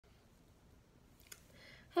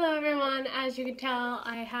Hello everyone, as you can tell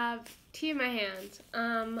I have tea in my hands.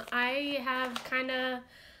 I have kind of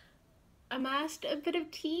amassed a bit of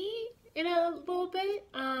tea in a little bit.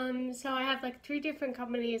 So I have like 3 different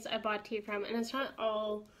companies I bought tea from, and it's not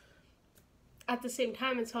all at the same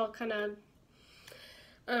time, it's all kind of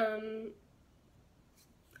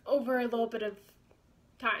over a little bit of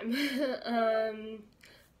time.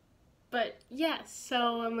 But yes,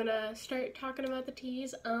 so I'm gonna start talking about the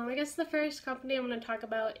teas. I guess the first company I'm gonna talk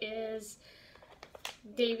about is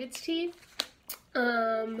David's Tea.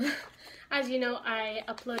 As you know, I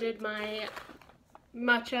uploaded my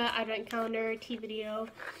matcha advent calendar tea video,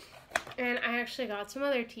 and I actually got some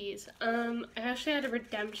other teas. I actually had a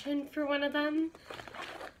redemption for one of them.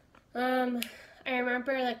 I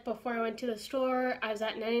remember like before I went to the store, I was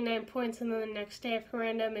at 99 points, and then the next day for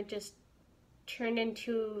random it just turned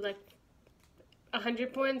into like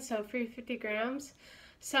 100 points, so 350 grams.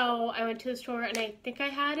 So I went to the store and I think I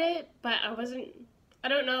had it, but I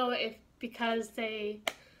don't know if because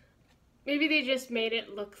maybe they just made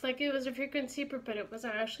it look like it was a frequency super, but it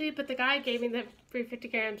wasn't actually. But the guy gave me the 350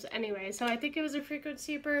 grams anyway, so I think it was a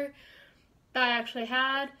frequency super that I actually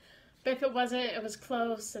had. But if it wasn't, it was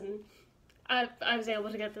close, and I was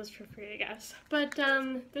able to get this for free, I guess. But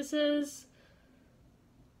this is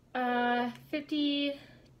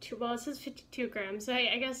 52, well, it says 52 grams. So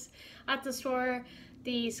I guess at the store,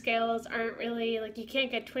 the scales aren't really, like, you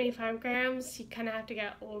can't get 25 grams. You kind of have to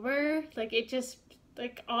get over. Like, it just,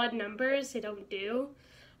 like, odd numbers, they don't do,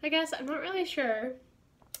 I guess. I'm not really sure.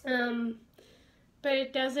 But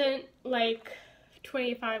it doesn't, like,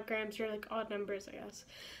 25 grams are, like, odd numbers, I guess.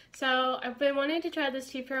 So I've been wanting to try this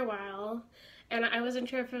tea for a while, and I wasn't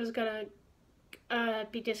sure if it was gonna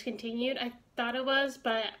be discontinued. I thought it was,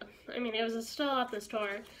 but I mean, it was still at the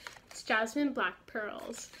store. It's Jasmine Black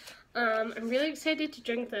Pearls. I'm really excited to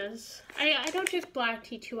drink this. I don't drink black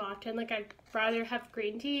tea too often. Like, I'd rather have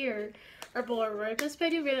green tea or herbal or rooibos, but I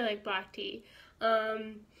do really like black tea.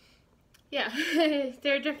 Yeah,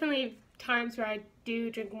 there are definitely times where I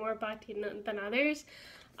do drink more black tea than others.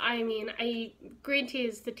 I mean, green tea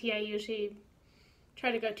is the tea I usually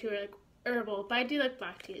try to go to, or like herbal, but I do like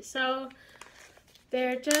black tea. So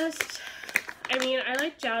they're just, I mean, I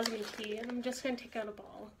like jasmine tea, and I'm just going to take out a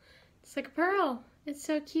ball. It's like a pearl. It's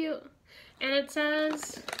so cute. And it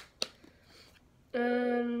says,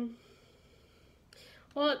 well,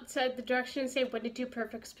 it said the directions say 1 to 2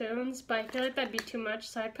 perfect spoons, but I feel like that'd be too much,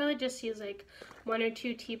 so I'd probably just use like 1 or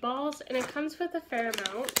 2 tea balls, and it comes with a fair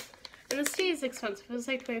amount. And this tea is expensive. It was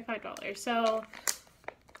like $25, so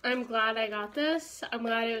I'm glad I got this. I'm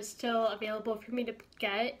glad it was still available for me to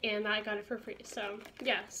get, and I got it for free. So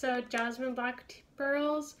yeah, so Jasmine Black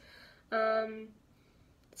Pearls.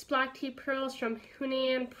 It's black tea pearls from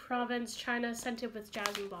Hunan Province, China, scented with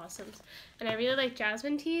jasmine blossoms. And I really like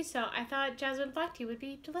jasmine tea, so I thought jasmine black tea would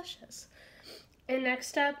be delicious. And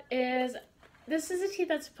next up is, this is a tea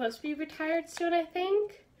that's supposed to be retired soon, I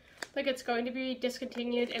think. Like, it's going to be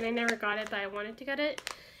discontinued, and I never got it, but I wanted to get it.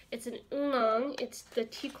 It's an oolong. It's the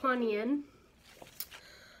Tea Kuan Yin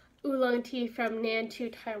oolong tea from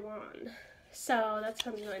Nantou, Taiwan. So that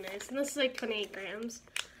sounds really nice. And this is like 28 grams.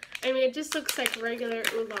 I mean, it just looks like regular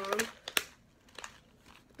oolong.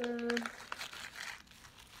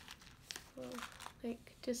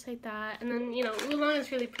 Like, just like that. And then, you know, oolong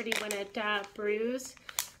is really pretty when it brews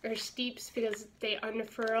or steeps because they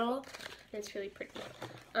unfurl. And it's really pretty.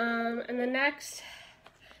 And the next,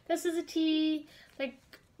 this is a tea, like,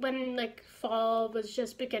 when like fall was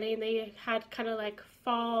just beginning, they had kind of like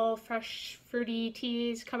fall fresh fruity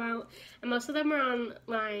teas come out, and most of them are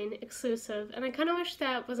online exclusive, and I kind of wish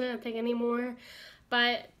that wasn't a thing anymore,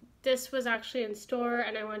 but this was actually in store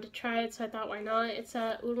and I wanted to try it, so I thought, why not? It's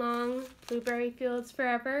a oolong blueberry fields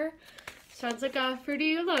forever. Sounds like a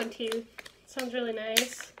fruity oolong tea. Sounds really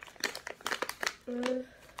nice.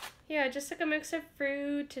 Yeah, just like a mix of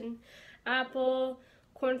fruit and apple,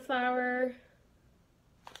 cornflower,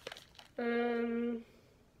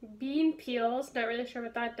 bean peels, not really sure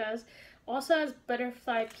what that does. Also has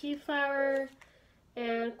butterfly pea flower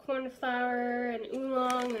and corn flour and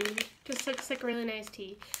oolong, and just looks like a really nice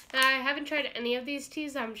tea. Now, I haven't tried any of these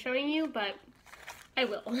teas I'm showing you, but I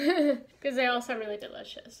will because they all sound really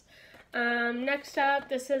delicious. Next up,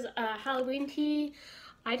 this is a Halloween tea.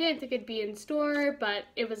 I didn't think it'd be in store, but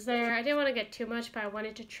it was there. I didn't want to get too much, but I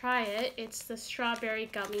wanted to try it. It's the strawberry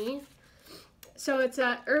gummy. So it's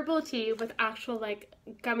a herbal tea with actual like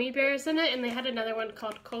gummy bears in it, and they had another one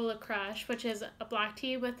called Cola Crush, which is a black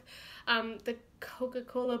tea with the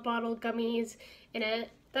Coca-Cola bottle gummies in it.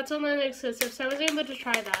 That's online exclusive, so I was able to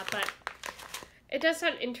try that, but it does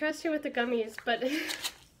sound interesting with the gummies, but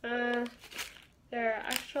they're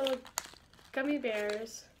actually gummy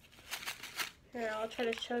bears. Here, I'll try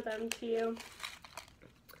to show them to you.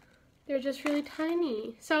 They're just really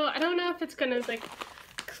tiny. So I don't know if it's gonna, like,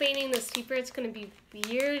 cleaning this deeper, it's gonna be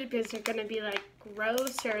weird because they're gonna be like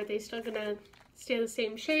gross, or are they still gonna stay the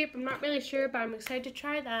same shape? I'm not really sure, but I'm excited to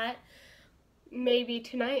try that. Maybe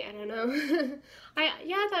tonight, I don't know.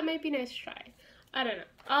 Yeah, that might be nice to try. I don't know.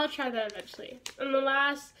 I'll try that eventually. And the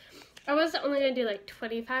last, I was only gonna do like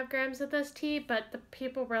 25 grams of this tea, but the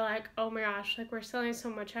people were like, oh my gosh, like we're selling so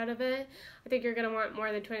much out of it. I think you're gonna want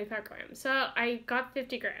more than 25 grams. So I got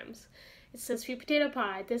 50 grams. It's the sweet potato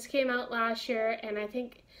pie. This came out last year, and I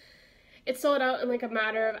think it sold out in like a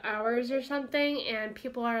matter of hours or something, and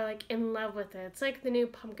people are like in love with it. It's like the new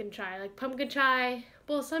pumpkin chai. Like pumpkin chai,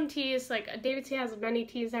 well, some teas, like David Tea has many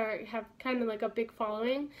teas that have kind of like a big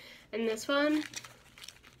following, and this one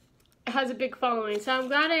has a big following. So I'm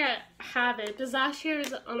glad I have it, because last year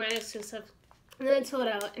was online exclusive, and then it sold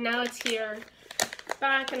out, and now it's here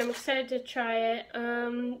back, and I'm excited to try it.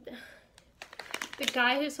 The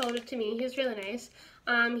guy who sold it to me, he was really nice.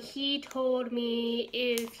 He told me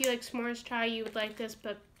if you like s'mores chai, you would like this,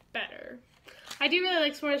 but better. I do really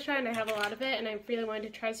like s'mores chai, and I have a lot of it, and I really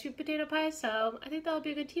wanted to try sweet potato pie, so I think that'll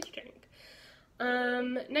be a good tea to drink.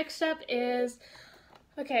 Next up is,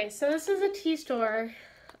 okay, so this is a tea store,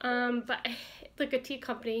 but like a tea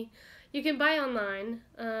company. You can buy online.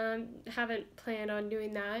 Haven't planned on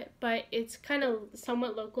doing that, but it's kind of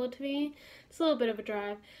somewhat local to me. It's a little bit of a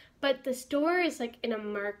drive. But the store is like in a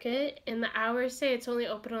market, and the hours say it's only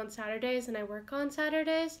open on Saturdays, and I work on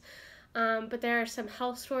Saturdays. But there are some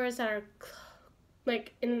health stores that are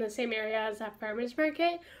like in the same area as that farmer's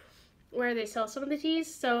market where they sell some of the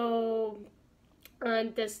teas. So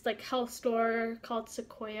this like health store called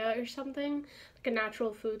Sequoia or something, like a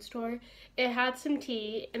natural food store, it had some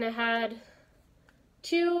tea, and it had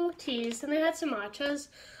 2 teas, and they had some matchas.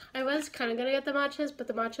 I was kind of gonna get the matchas, but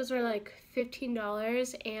the matchas were like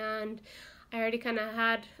 $15, and I already kind of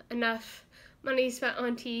had enough money spent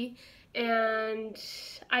on tea, and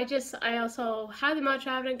I also had the matcha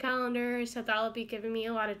advent calendar, so that'll be giving me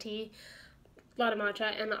a lot of tea, a lot of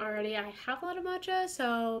matcha, and already I have a lot of matcha,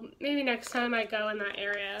 so maybe next time I go in that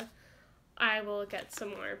area, I will get some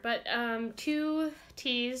more. But 2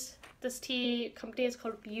 teas. This tea company is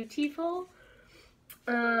called Bueteaful.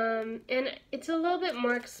 And it's a little bit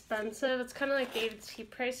more expensive. It's kind of like David's tea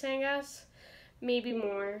pricing, I guess. Maybe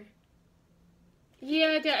more.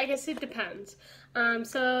 Yeah, I guess it depends.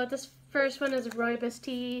 So this first one is rooibos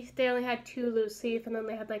tea. They only had 2 loose leaf, and then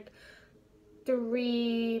they had like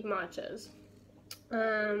 3 matchas.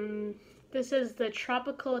 This is the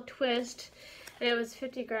tropical twist, and it was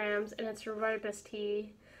 50 grams, and it's rooibos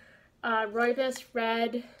tea. Rooibos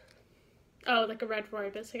red, like a red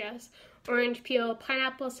rooibos, I guess. Orange peel,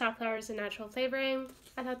 pineapple, safflowers, and natural flavoring.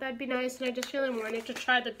 I thought that'd be nice, and I just really wanted to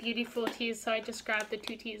try the Bueteaful teas, so I just grabbed the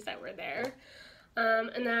 2 teas that were there.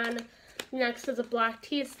 And then next is a black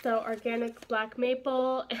tea. It's the organic black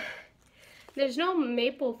maple. There's no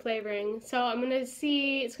maple flavoring, so I'm gonna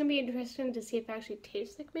see. It's gonna be interesting to see if it actually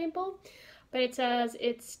tastes like maple. But it says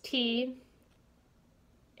it's tea,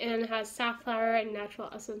 and it has safflower and natural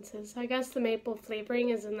essences. So I guess the maple flavoring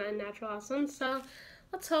is in the natural essence. So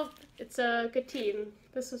let's hope it's a good tea.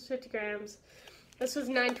 This was 50 grams. This was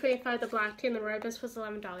 $9.25, the black tea, and the rooibos was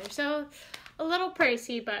 $11. So a little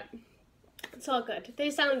pricey, but it's all good. They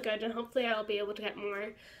sound good, and hopefully I'll be able to get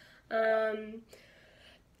more.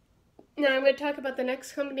 Now I'm going to talk about the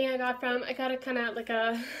next company I got from. I got it kind of like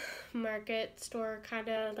a market store, kind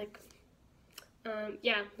of like,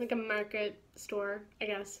 like a market store, I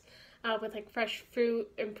guess. With like fresh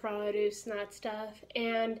fruit and produce and that stuff.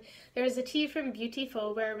 And there was a tea from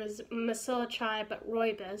Bueteaful where it was masala chai but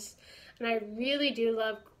rooibos. And I really do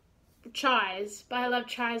love chais, but I love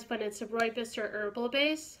chais when it's a rooibos or herbal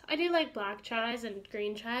base. I do like black chais and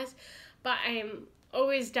green chais, but I am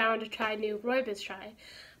always down to try new rooibos chai.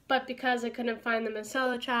 But because I couldn't find the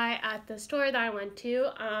masala chai at the store that I went to,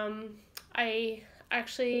 I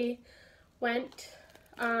actually went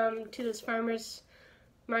to this farmer's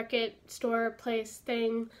market store place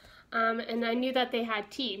thing, and I knew that they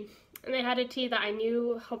had tea, and they had a tea that I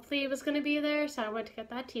knew hopefully it was going to be there, so I went to get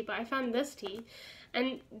that tea. But I found this tea,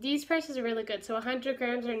 and these prices are really good. So 100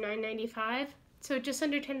 grams are $9.95, so just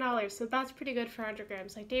under $10. So that's pretty good for 100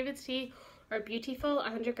 grams. Like David's tea or Bueteaful,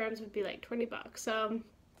 100 grams would be like $20, so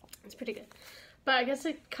it's pretty good. But I guess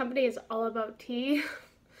the company is all about tea.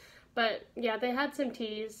 But yeah, they had some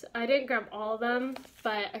teas. I didn't grab all of them,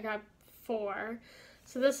 but I got 4.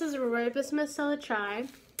 So this is rooibos masala chai.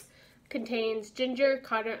 contains ginger,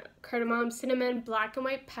 cardamom, cinnamon, black and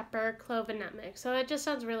white pepper, clove, and nutmeg. So it just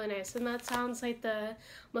sounds really nice, and that sounds like the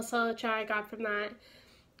masala chai I got from that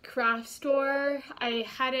craft store. I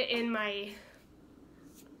had it in my,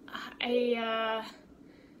 I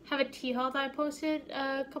have a tea haul that I posted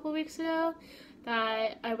a couple weeks ago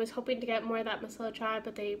that I was hoping to get more of that masala chai,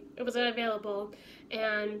 but it wasn't available,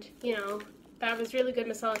 and you know, that was really good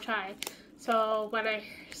masala chai. So when I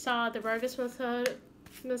saw the rooibos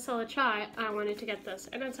masala chai, I wanted to get this,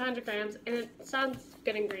 and it's 100 grams, and it sounds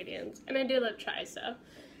good ingredients, and I do love chai, so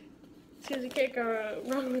you can't go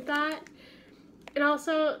wrong with that. And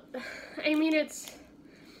also, I mean, it's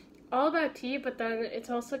all about tea, but then it's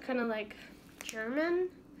also kind of like German.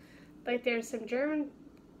 Like there's some German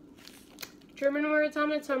words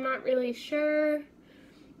on it, so I'm not really sure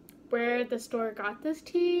where the store got this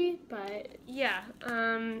tea, but yeah.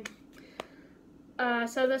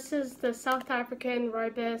 So this is the South African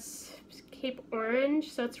rooibos Cape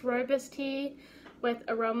Orange. So it's rooibos tea with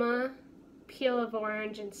aroma, peel of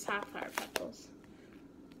orange, and safflower petals.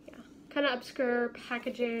 Yeah, kind of obscure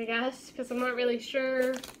packaging, I guess, because I'm not really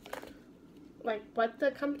sure like what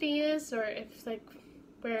the company is or if like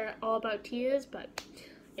where All About Tea is, but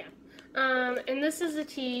yeah. And this is the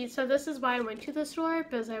tea, so this is why I went to the store,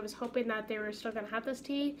 because I was hoping that they were still gonna have this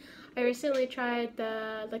tea. I recently tried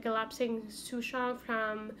the like a lapsang souchong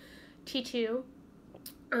from T2.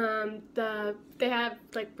 They have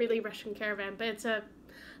like really Russian caravan, but it's a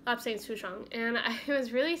lapsang souchong, and I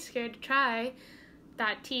was really scared to try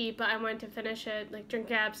that tea, but I wanted to finish it, like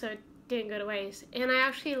drink it up, so it didn't go to waste. And I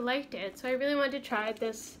actually liked it, so I really wanted to try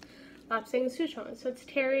this lapsang souchong. So it's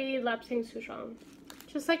terry lapsang souchong,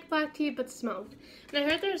 just like black tea but smoked. And I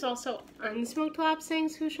heard there's also unsmoked lapsang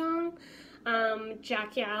souchong.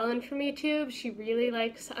 Jackie Allen from YouTube, she really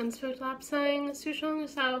likes unsmoked lapsang souchong,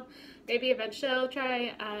 so maybe eventually I'll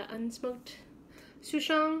try unsmoked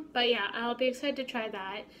souchong. But yeah, I'll be excited to try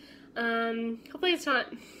that. Hopefully it's not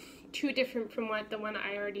too different from the one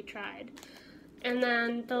I already tried. And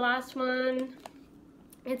then the last one,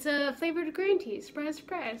 it's a flavored green tea. Surprise,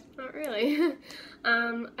 surprise. Not really.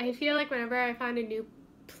 I feel like whenever I find a new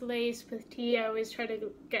place with tea, I always try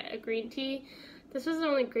to get a green tea. This was the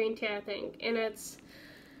only green tea, I think, and it's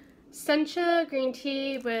sencha green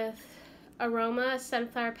tea with aroma,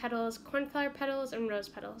 sunflower petals, cornflower petals, and rose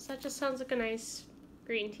petals. That just sounds like a nice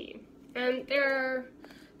green tea. And there are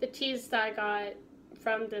the teas that I got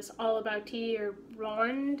from this All About Tea or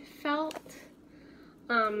Rond Felt.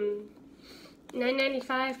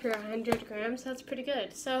 $9.95 for 100 grams. That's pretty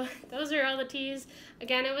good. So those are all the teas.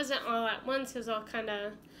 Again, it wasn't all at once. It was all kind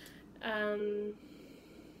of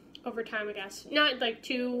over time, I guess. Not like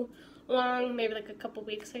too long, maybe like a couple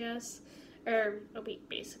weeks, I guess, or a week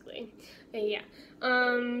basically. And yeah.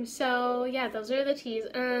 So yeah, those are the teas,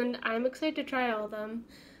 and I'm excited to try all of them.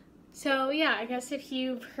 So yeah, I guess if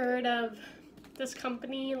you've heard of this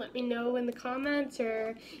company, let me know in the comments,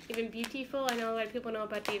 or even Bueteaful. I know a lot of people know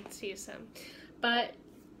about DFC, so. But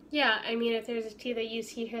yeah, I mean, if there's a tea that you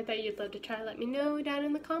see here that you'd love to try, let me know down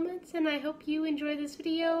in the comments, and I hope you enjoy this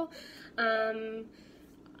video.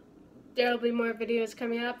 There will be more videos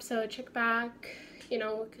coming up, so check back, you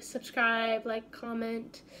know, subscribe, like,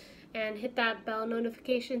 comment, and hit that bell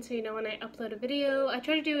notification so you know when I upload a video. I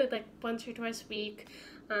try to do it like once or twice a week.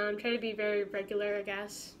 Try to be very regular, I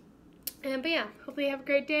guess. But yeah, hopefully you have a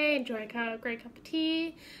great day, enjoy a great cup of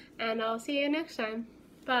tea, and I'll see you next time.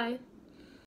 Bye.